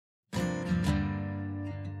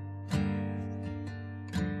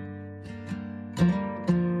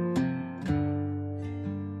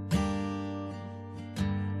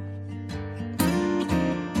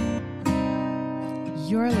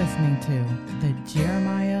are listening to The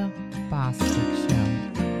Jeremiah Bostic Show.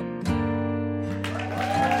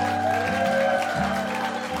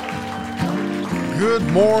 Good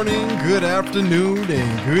morning, good afternoon,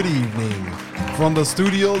 and good evening. From the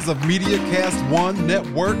studios of MediaCast One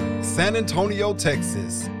Network, San Antonio,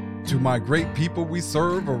 Texas, to my great people we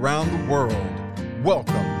serve around the world,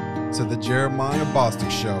 welcome to The Jeremiah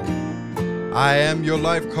Bostic Show. I am your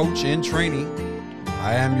life coach in training.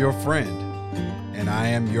 I am your friend, and I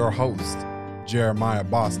am your host, Jeremiah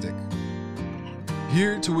Bostic,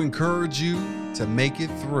 here to encourage you to make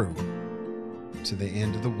it through to the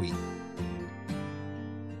end of the week.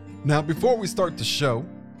 Now, before we start the show,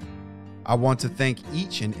 I want to thank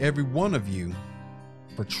each and every one of you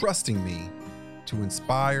for trusting me to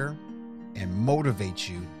inspire and motivate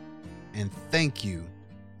you, and thank you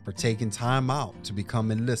for taking time out to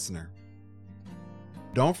become a listener.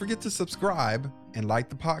 Don't forget to subscribe and like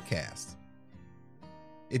the podcast.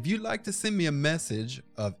 If you'd like to send me a message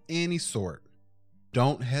of any sort,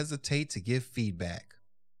 don't hesitate to give feedback.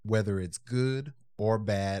 Whether it's good or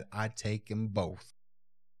bad, I take them both.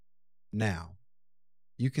 Now,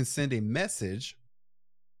 you can send a message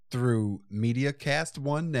through MediaCast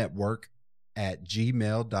One Network at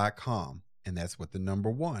gmail.com, and that's with the number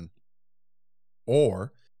 1.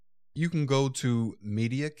 Or you can go to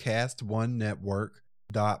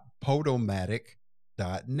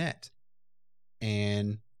mediacastonenetwork.podomatic.net,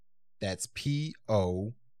 and that's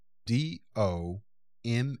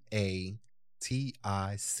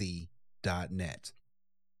PODOMATIC.net.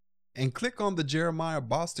 And click on the Jeremiah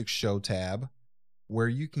Bostic Show tab, where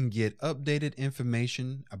you can get updated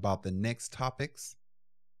information about the next topics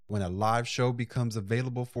when a live show becomes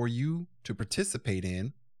available for you to participate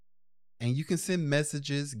in. And you can send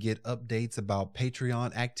messages, get updates about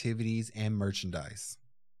Patreon activities and merchandise.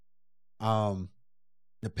 The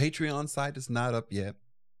Patreon site is not up yet.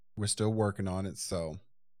 We're still working on it, so.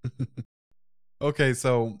 Okay,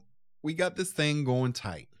 so we got this thing going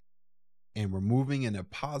tight, and we're moving in a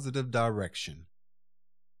positive direction.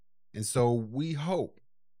 And so we hope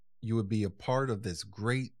you would be a part of this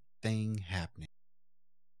great thing happening.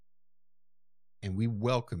 And we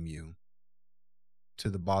welcome you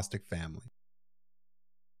to the Bostic family.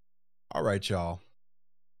 All right, y'all.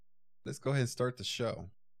 Let's go ahead and start the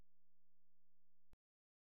show.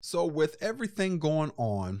 So with everything going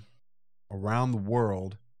on around the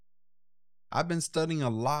world, I've been studying a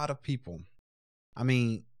lot of people. I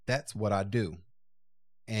mean, that's what I do.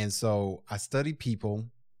 And so I study people.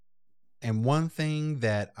 And one thing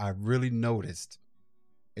that I've really noticed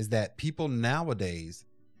is that people nowadays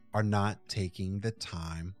are not taking the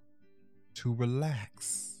time to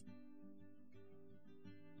relax.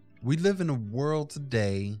 We live in a world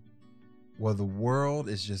today where the world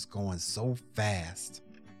is just going so fast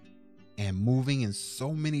and moving in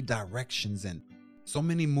so many directions and so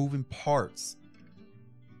many moving parts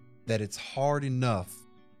that it's hard enough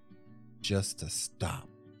just to stop.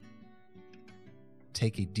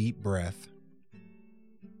 Take a deep breath.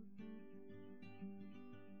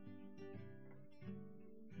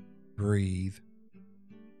 Breathe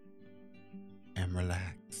and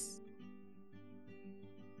relax.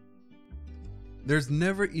 There's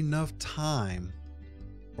never enough time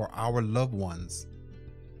for our loved ones.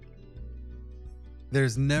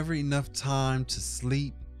 There's never enough time to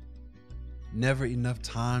sleep, never enough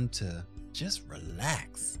time to just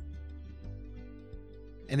relax.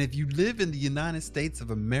 And if you live in the United States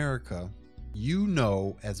of America, you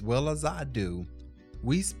know as well as I do,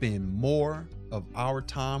 we spend more of our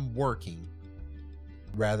time working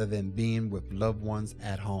rather than being with loved ones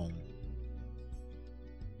at home.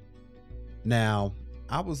 Now,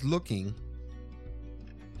 I was looking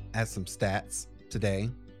at some stats today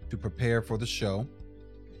to prepare for the show,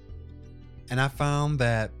 and I found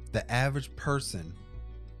that the average person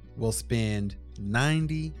will spend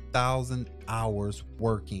 90,000 hours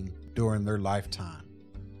working during their lifetime.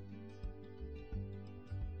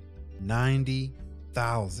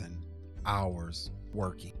 90,000 hours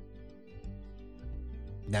working.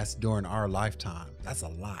 That's during our lifetime. That's a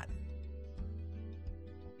lot.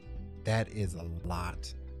 That is a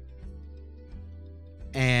lot.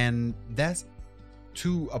 And that's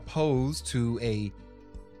to oppose to a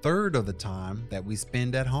third of the time that we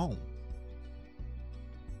spend at home.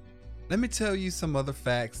 Let me tell you some other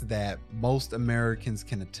facts that most Americans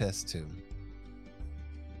can attest to.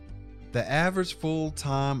 The average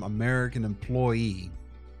full-time American employee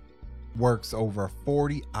works over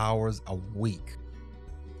 40 hours a week.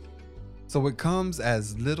 So it comes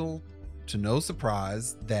as little to no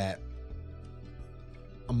surprise that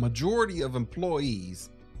a majority of employees,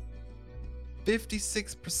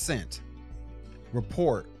 56%,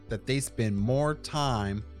 report that they spend more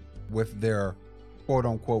time with their quote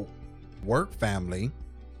unquote work family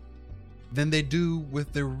than they do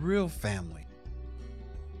with their real family.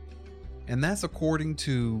 And that's according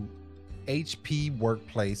to HP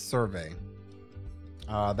Workplace Survey.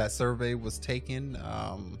 That survey was taken,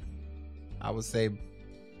 I would say,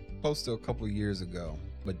 close to a couple of years ago,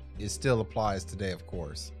 but it still applies today, of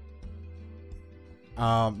course.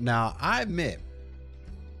 Now, I admit,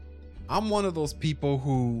 I'm one of those people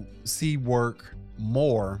who see work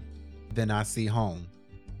more than I see home.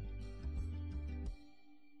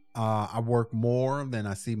 I work more than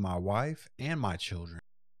I see my wife and my children,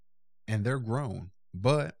 and they're grown,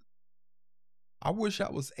 but I wish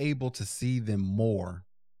I was able to see them more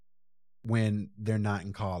when they're not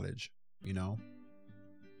in college, you know?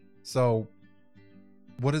 So,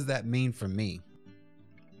 what does that mean for me?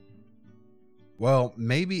 Well,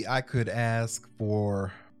 maybe I could ask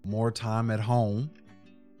for more time at home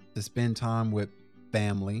to spend time with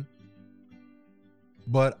family.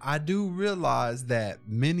 But I do realize that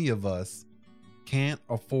many of us can't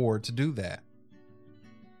afford to do that.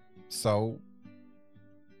 So,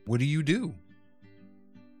 what do you do?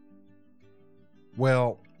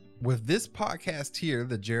 Well, with this podcast here,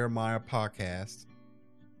 the Jeremiah Podcast,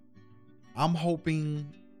 I'm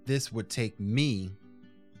hoping this would take me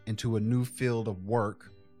into a new field of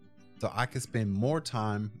work so I can spend more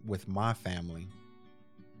time with my family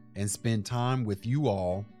and spend time with you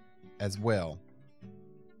all as well,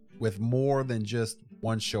 with more than just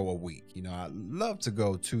one show a week. You know, I love to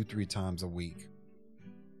go 2-3 times a week.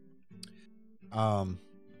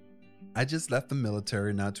 I just left the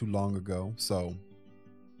military not too long ago, so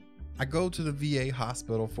I go to the VA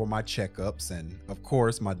hospital for my checkups, and of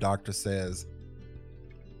course my doctor says,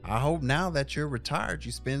 I hope now that you're retired,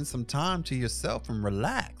 you spend some time to yourself and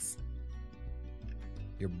relax.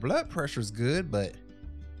 Your blood pressure's good, but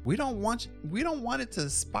we don't want it to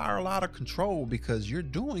spiral out of control because you're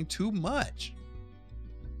doing too much.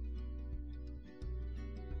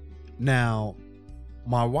 Now,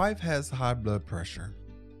 my wife has high blood pressure,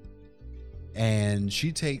 and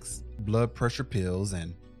she takes blood pressure pills,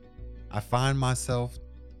 and I find myself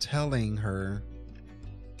telling her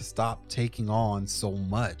to stop taking on so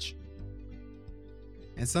much.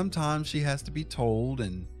 And sometimes she has to be told,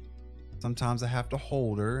 and sometimes I have to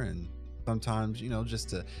hold her, and sometimes, just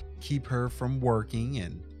to keep her from working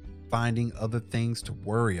and finding other things to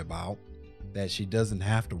worry about that she doesn't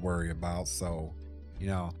have to worry about. So,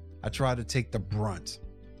 I try to take the brunt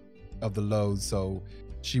of the load so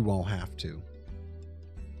she won't have to.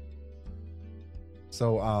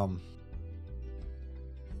 So,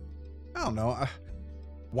 I don't know.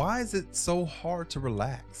 Why is it so hard to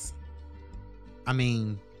relax? I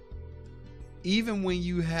mean, even when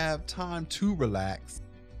you have time to relax,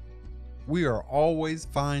 we are always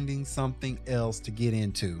finding something else to get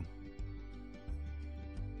into.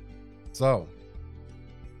 So,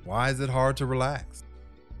 why is it hard to relax?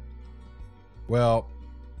 Well,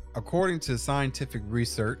 according to scientific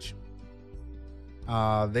research,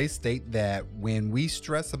 they state that when we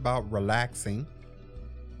stress about relaxing,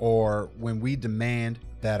 or when we demand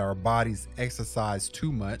that our bodies exercise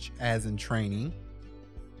too much, as in training,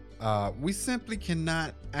 we simply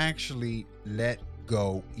cannot actually let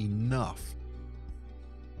go enough.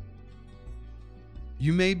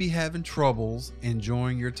 You may be having troubles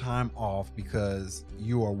enjoying your time off because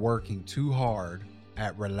you are working too hard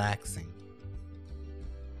at relaxing.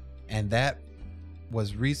 And that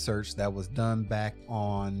was research that was done back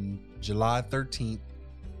on July 13th,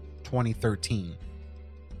 2013.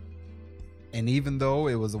 And even though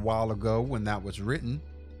it was a while ago when that was written,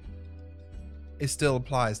 it still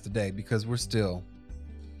applies today because we're still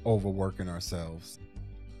overworking ourselves.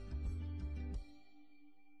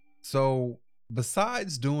 So,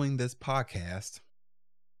 besides doing this podcast,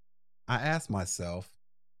 I asked myself,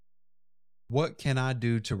 what can I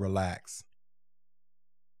do to relax?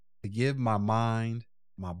 To give my mind,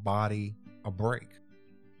 my body a break?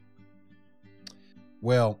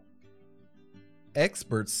 Well,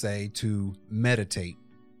 experts say to meditate.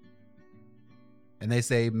 And they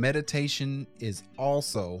say meditation is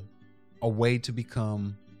also a way to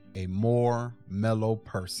become a more mellow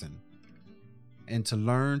person and to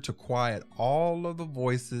learn to quiet all of the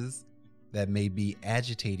voices that may be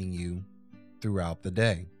agitating you throughout the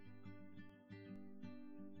day.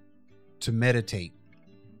 To meditate,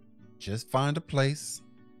 just find a place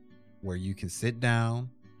where you can sit down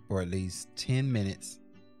for at least 10 minutes,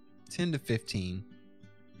 10 to 15,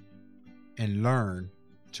 and learn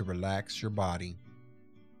to relax your body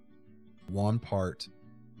one part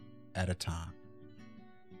at a time.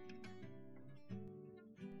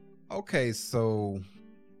 Okay, so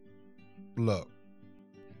look,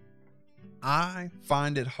 I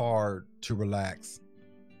find it hard to relax,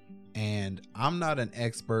 and I'm not an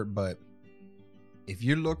expert, but if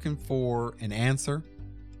you're looking for an answer,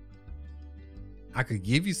 I could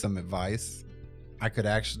give you some advice I could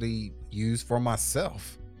actually use for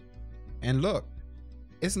myself. And look,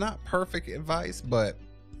 it's not perfect advice, but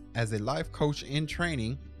as a life coach in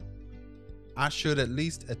training, I should at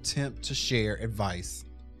least attempt to share advice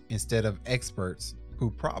instead of experts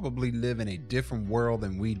who probably live in a different world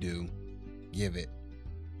than we do give it.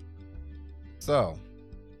 So,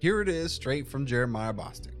 here it is straight from Jeremiah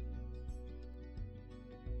Bostic.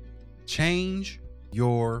 Change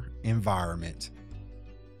your environment.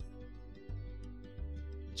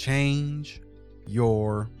 Change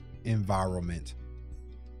your environment.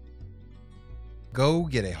 Go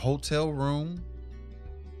get a hotel room,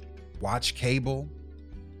 watch cable,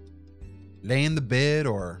 lay in the bed,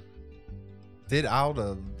 or sit out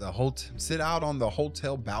on the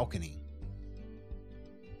hotel balcony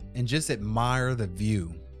and just admire the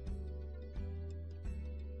view.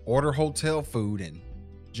 Order hotel food and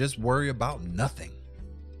just worry about nothing.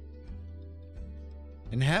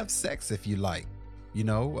 And have sex if you like.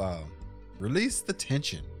 Release the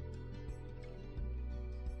tension.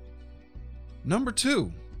 Number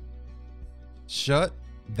 2, shut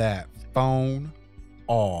that phone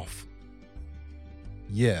off.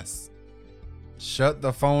 Yes, shut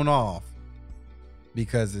the phone off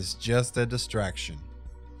because it's just a distraction.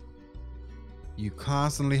 You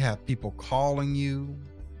constantly have people calling you.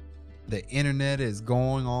 The internet is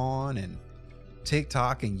going on, and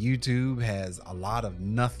TikTok and YouTube has a lot of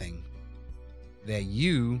nothing that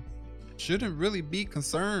you shouldn't really be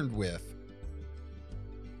concerned with.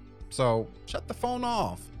 So shut the phone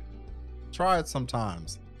off. Try it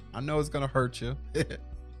sometimes. I know it's gonna hurt you.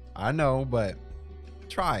 I know, but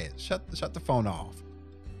try it. Shut the phone off.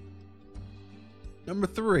 Number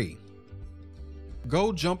 3,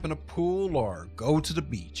 go jump in a pool or go to the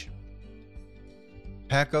beach.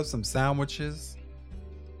 Pack up some sandwiches,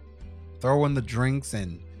 throw in the drinks,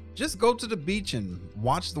 and just go to the beach and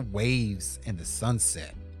watch the waves and the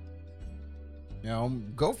sunset.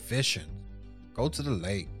 Go fishing, go to the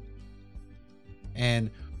lake.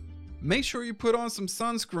 And make sure you put on some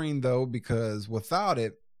sunscreen though, because without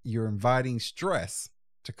it, you're inviting stress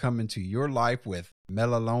to come into your life with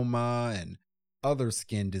melanoma and other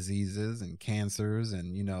skin diseases and cancers.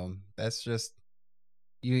 And that's just,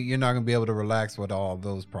 you're not going to be able to relax with all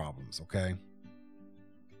those problems. Okay.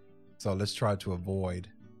 So let's try to avoid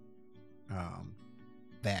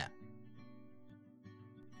that.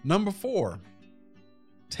 Number 4,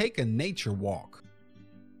 take a nature walk.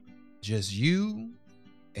 Just you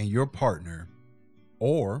and your partner,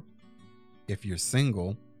 or if you're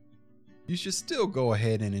single, you should still go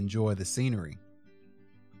ahead and enjoy the scenery.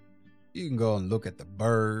 You can go and look at the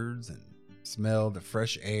birds and smell the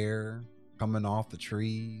fresh air coming off the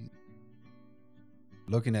trees,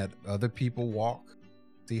 looking at other people walk,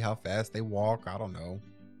 see how fast they walk. I don't know.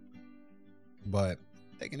 But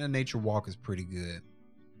taking a nature walk is pretty good.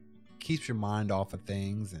 Keeps your mind off of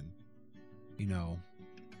things, and you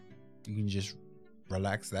can just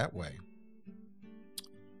relax that way.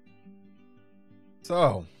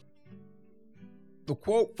 So, the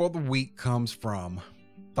quote for the week comes from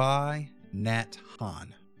Thich Nhat Hanh.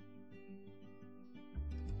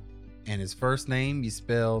 And his first name you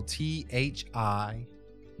spell Thigh,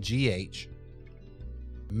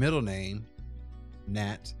 middle name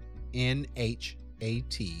Nhat,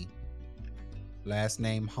 Nhat, last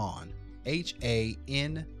name Hanh,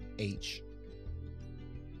 Hanh.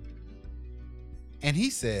 And he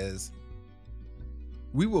says,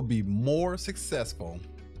 we will be more successful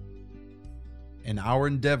in our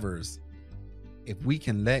endeavors if we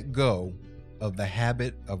can let go of the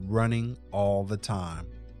habit of running all the time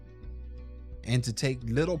and to take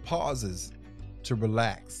little pauses to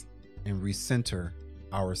relax and recenter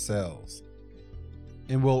ourselves.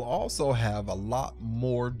 And we'll also have a lot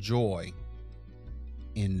more joy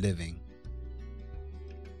in living.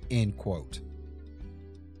 End quote.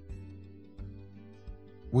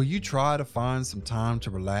 Will you try to find some time to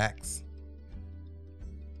relax?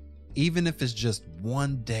 Even if it's just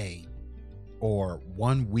one day or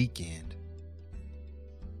one weekend.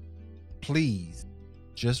 Please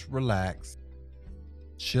just relax,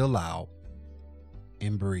 chill out,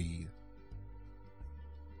 and breathe.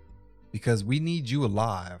 Because we need you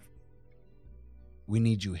alive. We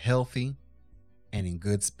need you healthy and in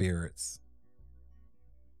good spirits.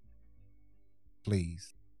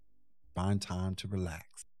 Please find time to relax.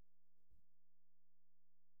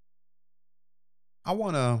 I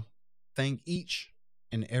want to thank each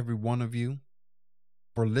and every one of you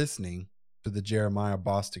for listening to the Jeremiah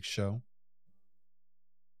Bostic Show.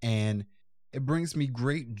 And it brings me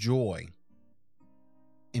great joy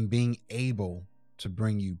in being able to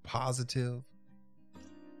bring you positive,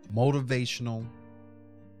 motivational,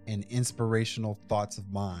 and inspirational thoughts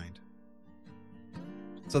of mind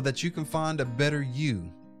so that you can find a better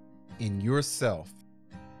you in yourself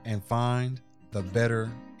and find the better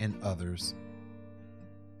in others.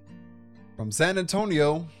 From San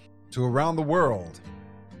Antonio to around the world,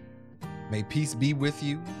 may peace be with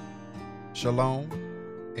you, shalom,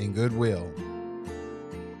 and goodwill.